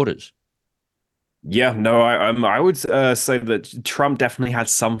those waters. Yeah, no, I would say that Trump definitely had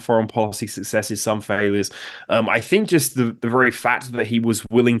some foreign policy successes, some failures. I think just the very fact that he was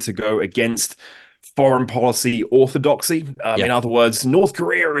willing to go against foreign policy orthodoxy. In other words, North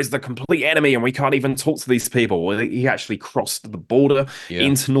Korea is the complete enemy and we can't even talk to these people. Well, he actually crossed the border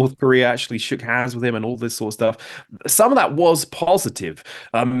into North Korea, actually shook hands with him and all this sort of stuff. Some of that was positive.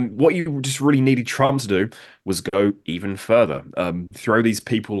 What you just really needed Trump to do was go even further. Throw these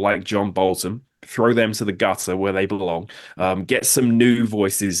people like John Bolton, throw them to the gutter where they belong, get some new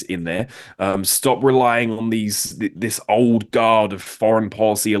voices in there, stop relying on this old guard of foreign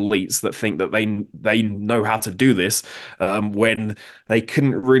policy elites that think that they know how to do this when they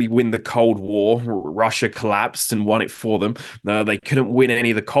couldn't really win the Cold War. Russia collapsed and won it for them. They couldn't win any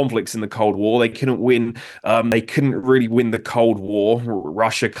of the conflicts in the Cold War. They couldn't really win the Cold War.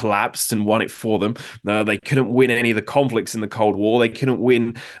 Russia collapsed and won it for them. They couldn't win any of the conflicts in the Cold War. They couldn't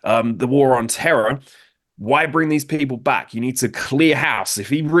win the war on terror. Why bring these people back? You need to clear house. If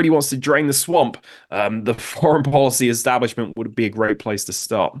he really wants to drain the swamp, the foreign policy establishment would be a great place to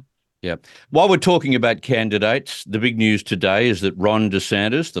start. Yeah. While we're talking about candidates, the big news today is that Ron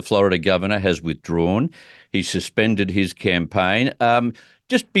DeSantis, the Florida governor, has withdrawn. He suspended his campaign.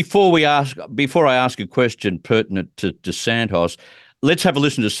 Just before I ask a question pertinent to DeSantis, let's have a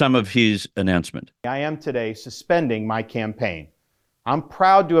listen to some of his announcement. I am today suspending my campaign. I'm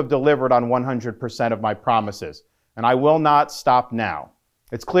proud to have delivered on 100% of my promises, and I will not stop now.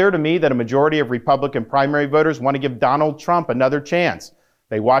 It's clear to me that a majority of Republican primary voters want to give Donald Trump another chance.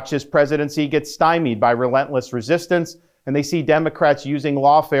 They watch his presidency get stymied by relentless resistance, and they see Democrats using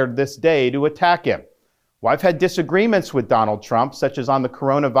lawfare this day to attack him. Well, I've had disagreements with Donald Trump, such as on the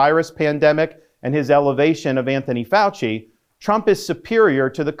coronavirus pandemic and his elevation of Anthony Fauci. Trump is superior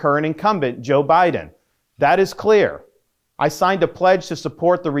to the current incumbent, Joe Biden. That is clear. I signed a pledge to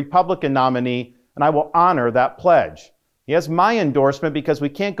support the Republican nominee, and I will honor that pledge. He has my endorsement because we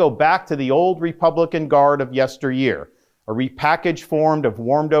can't go back to the old Republican guard of yesteryear, a repackaged form of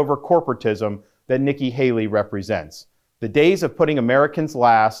warmed-over corporatism that Nikki Haley represents. The days of putting Americans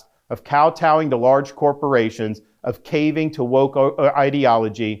last, of kowtowing to large corporations, of caving to woke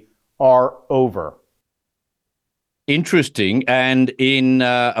ideology are over. Interesting. And in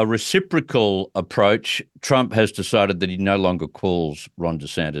a reciprocal approach, Trump has decided that he no longer calls Ron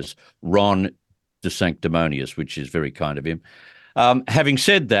DeSantis Ron DeSanctimonious, which is very kind of him. Having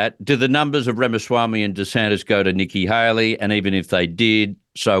said that, do the numbers of Ramaswamy and DeSantis go to Nikki Haley? And even if they did,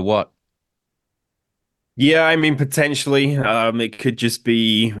 so what? Yeah, I mean potentially. It could just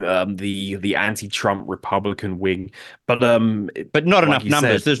be the anti-Trump Republican wing, but But not like enough you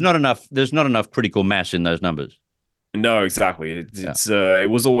numbers. said, There's not enough critical mass in those numbers. no, exactly. Yeah. It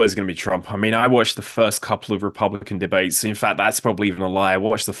was always going to be Trump. I mean, I watched the first couple of Republican debates. In fact, that's probably even a lie. I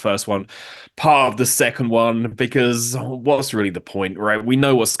watched the first one, part of the second one, because what's really the point, right? We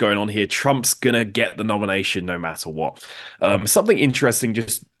know what's going on here. Trump's gonna get the nomination no matter what. Something interesting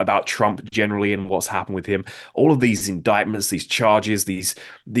just about Trump generally and what's happened with him. All of these indictments, these charges, these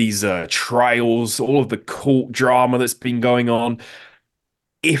trials, all of the court drama that's been going on.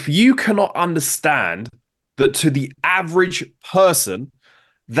 If you cannot understand that to the average person,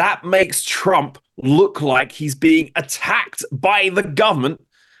 that makes Trump look like he's being attacked by the government,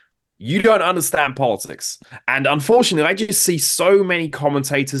 you don't understand politics. And unfortunately, I just see so many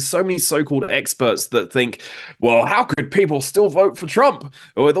commentators, so many so-called experts that think, well, how could people still vote for Trump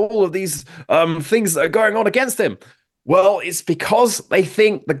with all of these things that are going on against him? Well, it's because they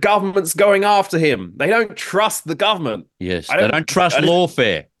think the government's going after him. They don't trust the government. Yes, they don't trust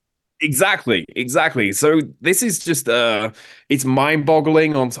lawfare. Exactly. So this is just it's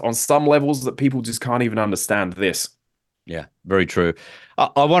mind-boggling on some levels that people just can't even understand this. Yeah, very true.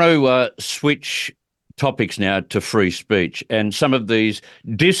 I want to switch topics now to free speech and some of these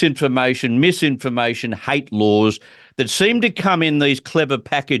disinformation, misinformation, hate laws that seem to come in these clever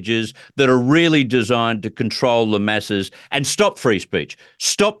packages that are really designed to control the masses and stop free speech,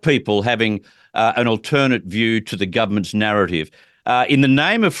 stop people having an alternate view to the government's narrative. In the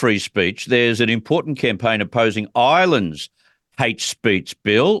name of free speech, there's an important campaign opposing Ireland's hate speech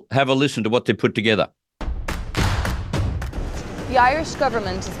bill. Have a listen to what they put together. The Irish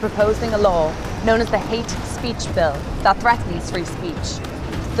government is proposing a law known as the Hate Speech Bill that threatens free speech.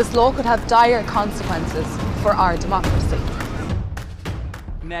 This law could have dire consequences for our democracy.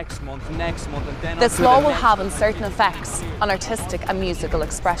 Next month, and then this law will have uncertain effects on artistic and musical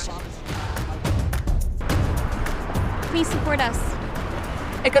expression. Please support us.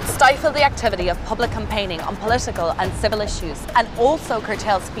 It could stifle the activity of public campaigning on political and civil issues and also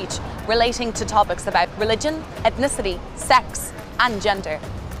curtail speech relating to topics about religion, ethnicity, sex, and gender.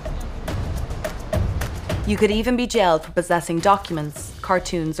 You could even be jailed for possessing documents,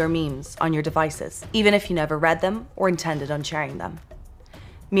 cartoons, or memes on your devices, even if you never read them or intended on sharing them.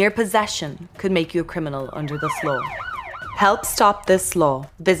 Mere possession could make you a criminal under this law. Help stop this law.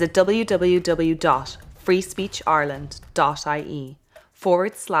 Visit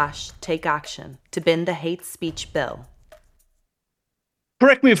www.freespeechireland.ie/take action to bin the hate speech bill.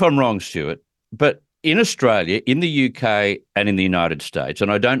 Correct me if I'm wrong, Stuart, but in Australia, in the UK and in the United States,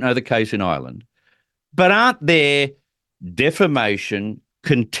 and I don't know the case in Ireland, but aren't there defamation,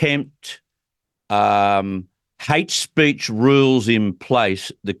 contempt, hate speech rules in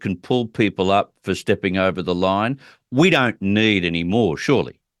place that can pull people up for stepping over the line? We don't need any more,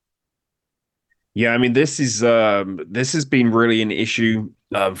 surely. Yeah, I mean, this has been really an issue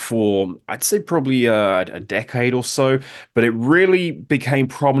for, I'd say, probably a decade or so, but it really became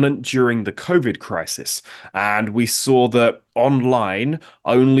prominent during the COVID crisis. And we saw that online,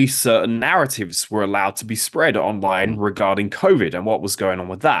 only certain narratives were allowed to be spread online regarding COVID and what was going on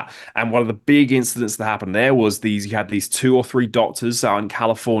with that. And one of the big incidents that happened there was you had these 2 or 3 doctors out in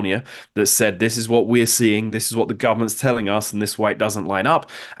California that said, this is what we're seeing, this is what the government's telling us, and this way it doesn't line up.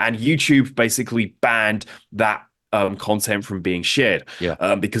 And YouTube basically banned that content from being shared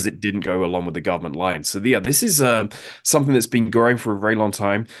because it didn't go along with the government line. So yeah, this is something that's been growing for a very long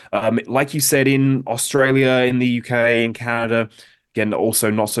time. Like you said, in Australia, in the UK, in Canada, again,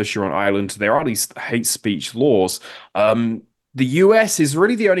 also not so sure on Ireland, there are these hate speech laws. The US is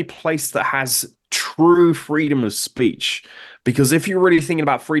really the only place that has true freedom of speech. Because if you're really thinking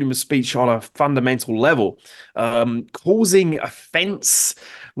about freedom of speech on a fundamental level, causing offense,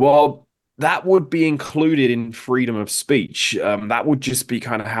 well, that would be included in freedom of speech. That would just be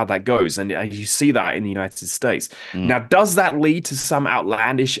kind of how that goes. And you see that in the United States. Now, does that lead to some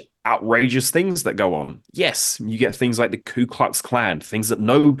outlandish, outrageous things that go on? Yes. You get things like the Ku Klux Klan, things that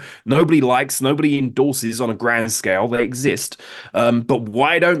nobody likes, nobody endorses on a grand scale. They exist. But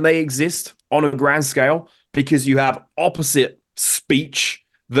why don't they exist on a grand scale? Because you have opposite speech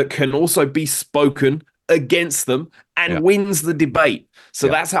that can also be spoken against them and wins the debate. So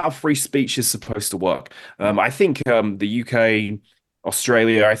that's how free speech is supposed to work. I think the UK,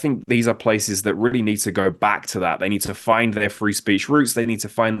 Australia, I think these are places that really need to go back to that. They need to find their free speech roots. They need to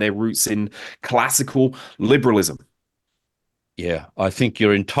find their roots in classical liberalism. Yeah, I think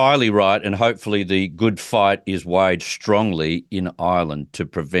you're entirely right. And hopefully the good fight is waged strongly in Ireland to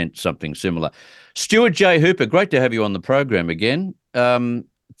prevent something similar. Stuart J. Hooper, great to have you on the program again.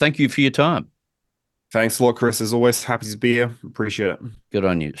 Thank you for your time. Thanks a lot, Chris. As always, happy to be here. Appreciate it. Good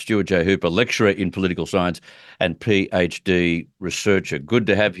on you. Stuart J. Hooper, lecturer in political science and PhD researcher. Good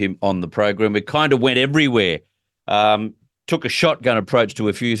to have him on the program. We kind of went everywhere. Took a shotgun approach to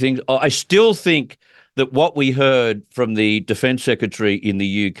a few things. I still think that what we heard from the Defence Secretary in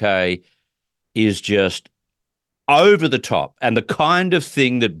the UK is just over the top and the kind of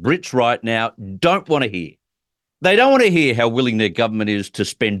thing that Brits right now don't want to hear. They don't want to hear how willing their government is to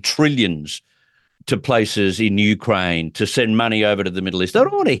spend trillions to places in Ukraine, to send money over to the Middle East. They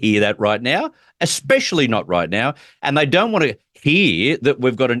don't want to hear that right now, especially not right now. And they don't want to hear that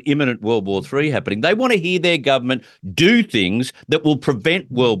we've got an imminent World War III happening. They want to hear their government do things that will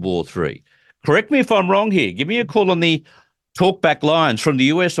prevent World War III. Correct me if I'm wrong here. Give me a call on the talkback lines from the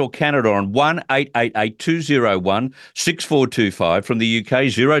US or Canada on 1-888-201-6425, from the UK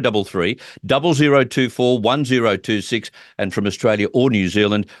 033-0024-1026, and from Australia or New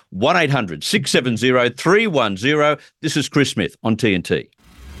Zealand 1-800-670-310. This is Chris Smith on TNT.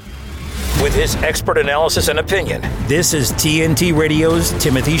 With his expert analysis and opinion, this is TNT Radio's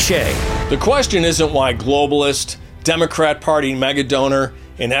Timothy Shea. The question isn't why globalist, Democrat Party mega donor,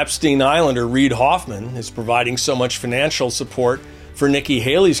 and Epstein Islander Reid Hoffman is providing so much financial support for Nikki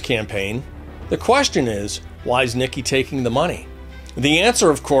Haley's campaign. The question is, why is Nikki taking the money? The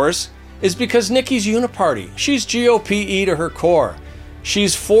answer, of course, is because Nikki's uniparty. She's GOP-y to her core.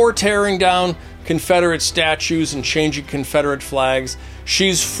 She's for tearing down Confederate statues and changing Confederate flags.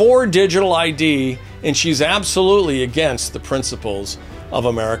 She's for digital ID, and she's absolutely against the principles of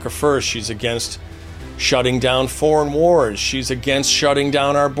America First. She's against shutting down foreign wars. She's against shutting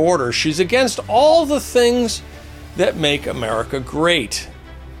down our border. She's against all the things that make America great.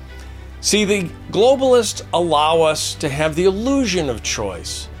 See, the globalists allow us to have the illusion of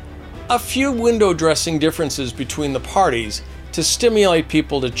choice, a few window dressing differences between the parties to stimulate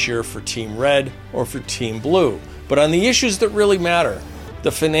people to cheer for Team Red or for Team Blue. But on the issues that really matter,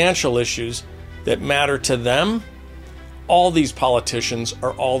 the financial issues that matter to them, all these politicians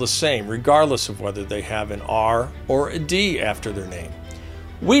are all the same, regardless of whether they have an R or a D after their name.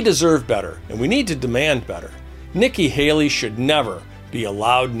 We deserve better, and we need to demand better. Nikki Haley should never be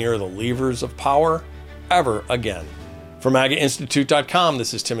allowed near the levers of power, ever again. From MAGAInstitute.com,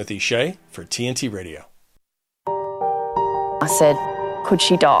 this is Timothy Shea for TNT Radio. I said, could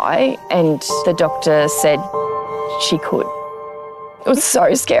she die? And the doctor said she could. It was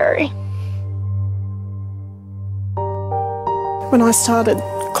so scary. When I started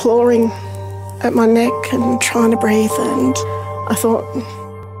clawing at my neck and trying to breathe, and I thought,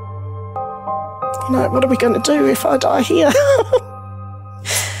 what are we going to do if I die here?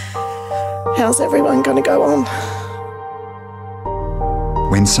 How's everyone going to go on?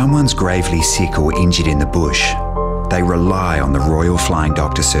 When someone's gravely sick or injured in the bush, they rely on the Royal Flying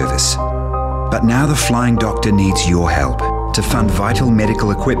Doctor Service. But now the Flying Doctor needs your help to fund vital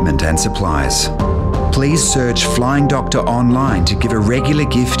medical equipment and supplies. Please search Flying Doctor online to give a regular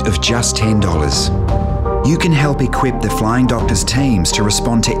gift of just $10. You can help equip the Flying Doctor's teams to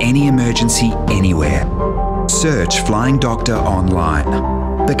respond to any emergency anywhere. Search Flying Doctor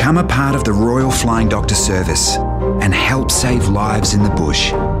online. Become a part of the Royal Flying Doctor Service and help save lives in the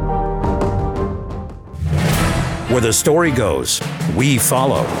bush. Where the story goes, we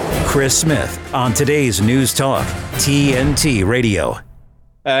follow. Chris Smith on today's News Talk, TNT Radio.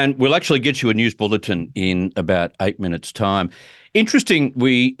 And we'll actually get you a news bulletin in about 8 minutes' time. Interesting,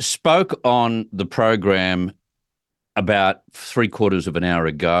 we spoke on the program about 3/4 of an hour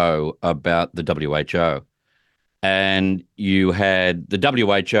ago about the WHO. And you had the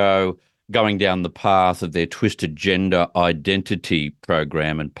WHO going down the path of their twisted gender identity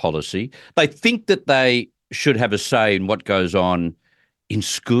program and policy. They think that they should have a say in what goes on in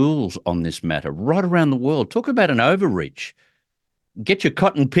schools on this matter right around the world. Talk about an overreach. Get your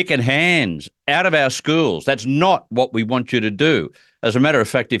cotton picking hands out of our schools. That's not what we want you to do. As a matter of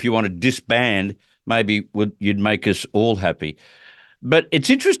fact, if you want to disband, maybe you'd make us all happy. But it's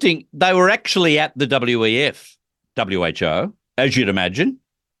interesting, they were actually at the WHO, as you'd imagine.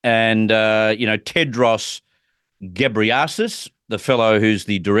 And, Tedros Ghebreyesus, the fellow who's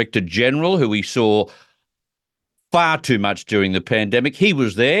the Director General, who we saw far too much during the pandemic, he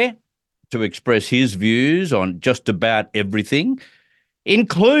was there to express his views on just about everything,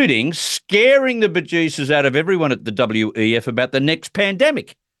 including scaring the bejesus out of everyone at the WEF about the next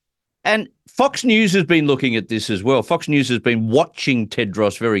pandemic. And Fox News has been looking at this as well. Fox News has been watching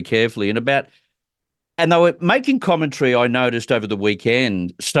Tedros very carefully and they were making commentary, I noticed over the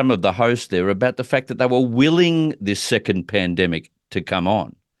weekend, some of the hosts there, about the fact that they were willing this second pandemic to come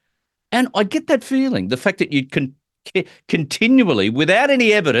on. And I get that feeling, the fact that you can continually, without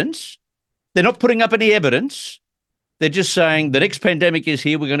any evidence, They're not putting up any evidence. They're just saying the next pandemic is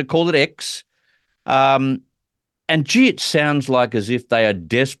here. We're going to call it X. And gee, it sounds like as if they are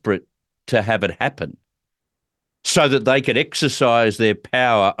desperate to have it happen so that they could exercise their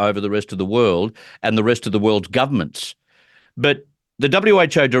power over the rest of the world and the rest of the world's governments. But the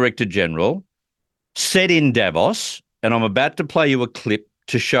WHO Director General said in Davos, and I'm about to play you a clip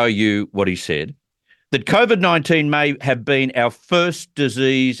to show you what he said, that COVID-19 may have been our first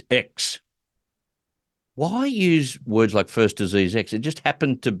disease X. Why use words like first disease X? It just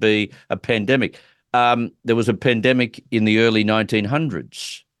happened to be a pandemic. There was a pandemic in the early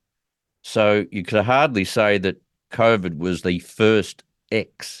 1900s. So you could hardly say that COVID was the first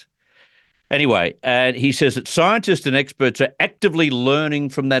X. Anyway, and he says that scientists and experts are actively learning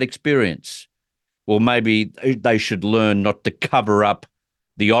from that experience. Well, maybe they should learn not to cover up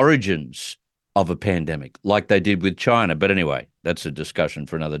the origins of a pandemic like they did with China. But anyway, that's a discussion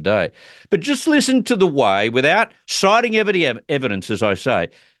for another day. But just listen to the way, without citing evidence, as I say,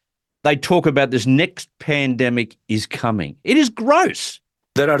 they talk about this next pandemic is coming. It is gross.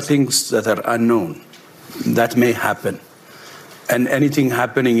 There are things that are unknown that may happen. And anything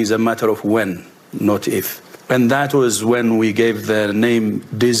happening is a matter of when, not if. And that was when we gave the name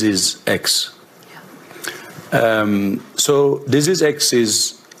Disease X. So Disease X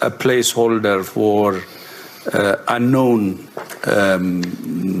is a placeholder for unknown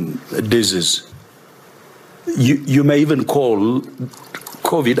disease. You may even call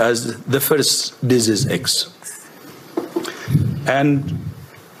COVID as the first Disease X. And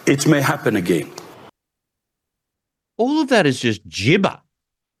it may happen again. All of that is just gibber.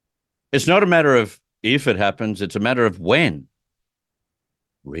 It's not a matter of if it happens, it's a matter of when.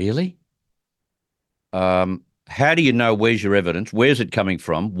 Really? How do you know where's your evidence? Where's it coming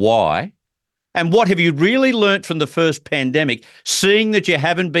from? Why? And what have you really learnt from the first pandemic, seeing that you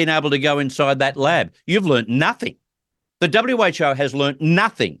haven't been able to go inside that lab? You've learnt nothing. The WHO has learnt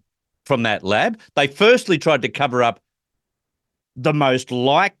nothing from that lab. They firstly tried to cover up the most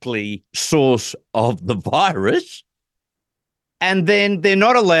likely source of the virus, and then they're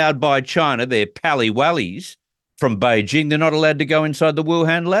not allowed by China, they're pally-wallies from Beijing, they're not allowed to go inside the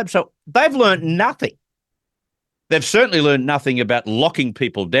Wuhan lab. So they've learnt nothing. They've certainly learned nothing about locking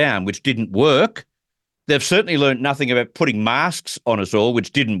people down, which didn't work. They've certainly learned nothing about putting masks on us all,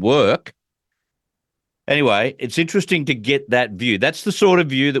 which didn't work. Anyway, it's interesting to get that view. That's the sort of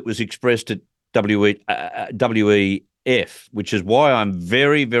view that was expressed at WEF, which is why I'm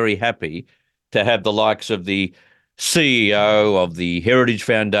very, very happy to have the likes of the CEO of the Heritage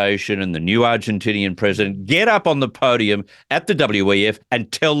Foundation and the new Argentinian president get up on the podium at the WEF and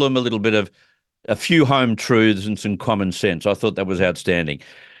tell them a little bit of a few home truths and some common sense. I thought that was outstanding.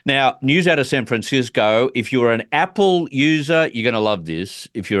 Now, news out of San Francisco, if you're an Apple user, you're going to love this.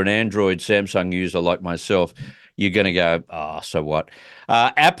 If you're an Android, Samsung user like myself, you're going to go, so what?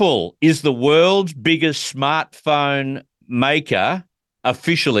 Apple is the world's biggest smartphone maker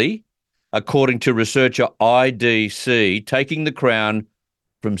officially, according to researcher IDC, taking the crown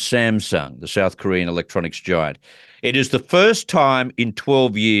from Samsung, the South Korean electronics giant. It is the first time in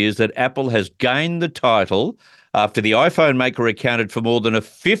 12 years that Apple has gained the title after the iPhone maker accounted for more than a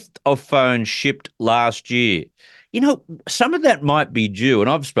fifth of phones shipped last year. You know, some of that might be due, and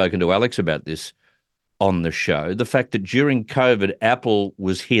I've spoken to Alex about this on the show, the fact that during COVID, Apple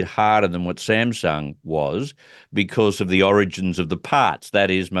was hit harder than what Samsung was because of the origins of the parts.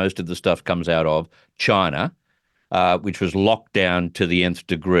 That is, most of the stuff comes out of China, which was locked down to the nth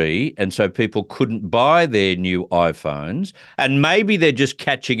degree, and so people couldn't buy their new iPhones, and maybe they're just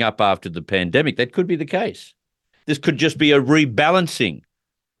catching up after the pandemic. That could be the case. This could just be a rebalancing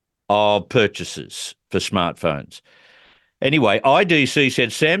of purchases for smartphones. Anyway, IDC said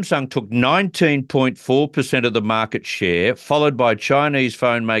Samsung took 19.4% of the market share, followed by Chinese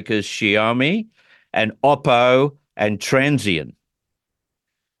phone makers Xiaomi and Oppo and Transsion.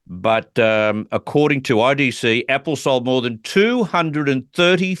 But according to IDC, Apple sold more than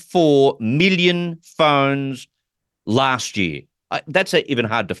 234 million phones last year. That's even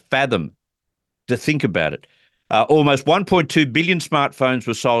hard to fathom, to think about it. Almost 1.2 billion smartphones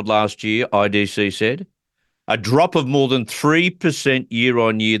were sold last year, IDC said. A drop of more than 3% year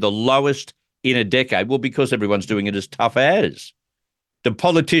on year, the lowest in a decade. Well, because everyone's doing it as tough as. Do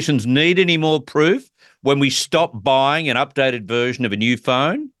politicians need any more proof when we stop buying an updated version of a new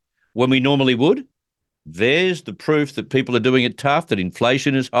phone when we normally would? There's the proof that people are doing it tough, that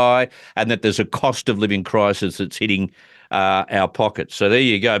inflation is high, and that there's a cost of living crisis that's hitting our pockets. So there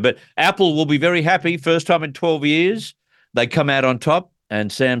you go. But Apple will be very happy. First time in 12 years, they come out on top, and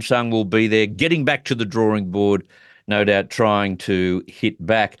Samsung will be there getting back to the drawing board, no doubt trying to hit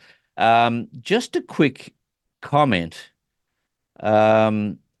back. Just a quick comment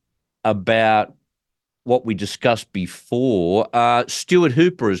about what we discussed before. Stuart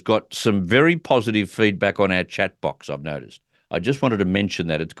Hooper has got some very positive feedback on our chat box, I've noticed. I just wanted to mention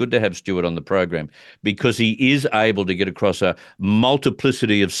that. It's good to have Stuart on the program because he is able to get across a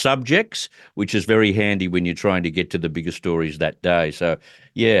multiplicity of subjects, which is very handy when you're trying to get to the bigger stories that day. So,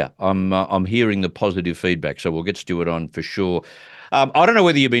 yeah, I'm hearing the positive feedback. So we'll get Stuart on for sure. I don't know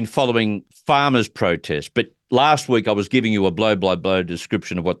whether you've been following farmers' protests, but last week I was giving you a blow-by-blow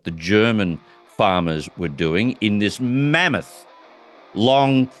description of what the German farmers were doing in this mammoth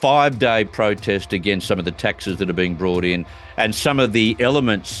long 5-day protest against some of the taxes that are being brought in and some of the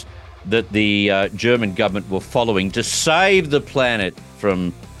elements that the German government were following to save the planet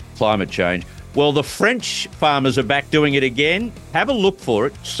from climate change. Well, the French farmers are back doing it again. Have a look for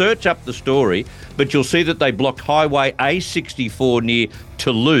it. Search up the story. But you'll see that they blocked Highway A64 near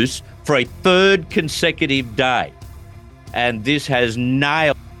Toulouse for a third consecutive day. And this has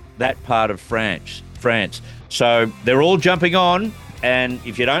nailed that part of France. So they're all jumping on. And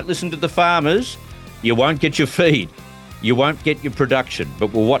if you don't listen to the farmers, you won't get your feed. You won't get your production.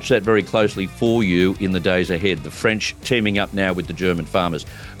 But we'll watch that very closely for you in the days ahead. The French teaming up now with the German farmers.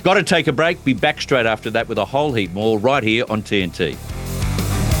 Got to take a break. Be back straight after that with a whole heap more right here on TNT.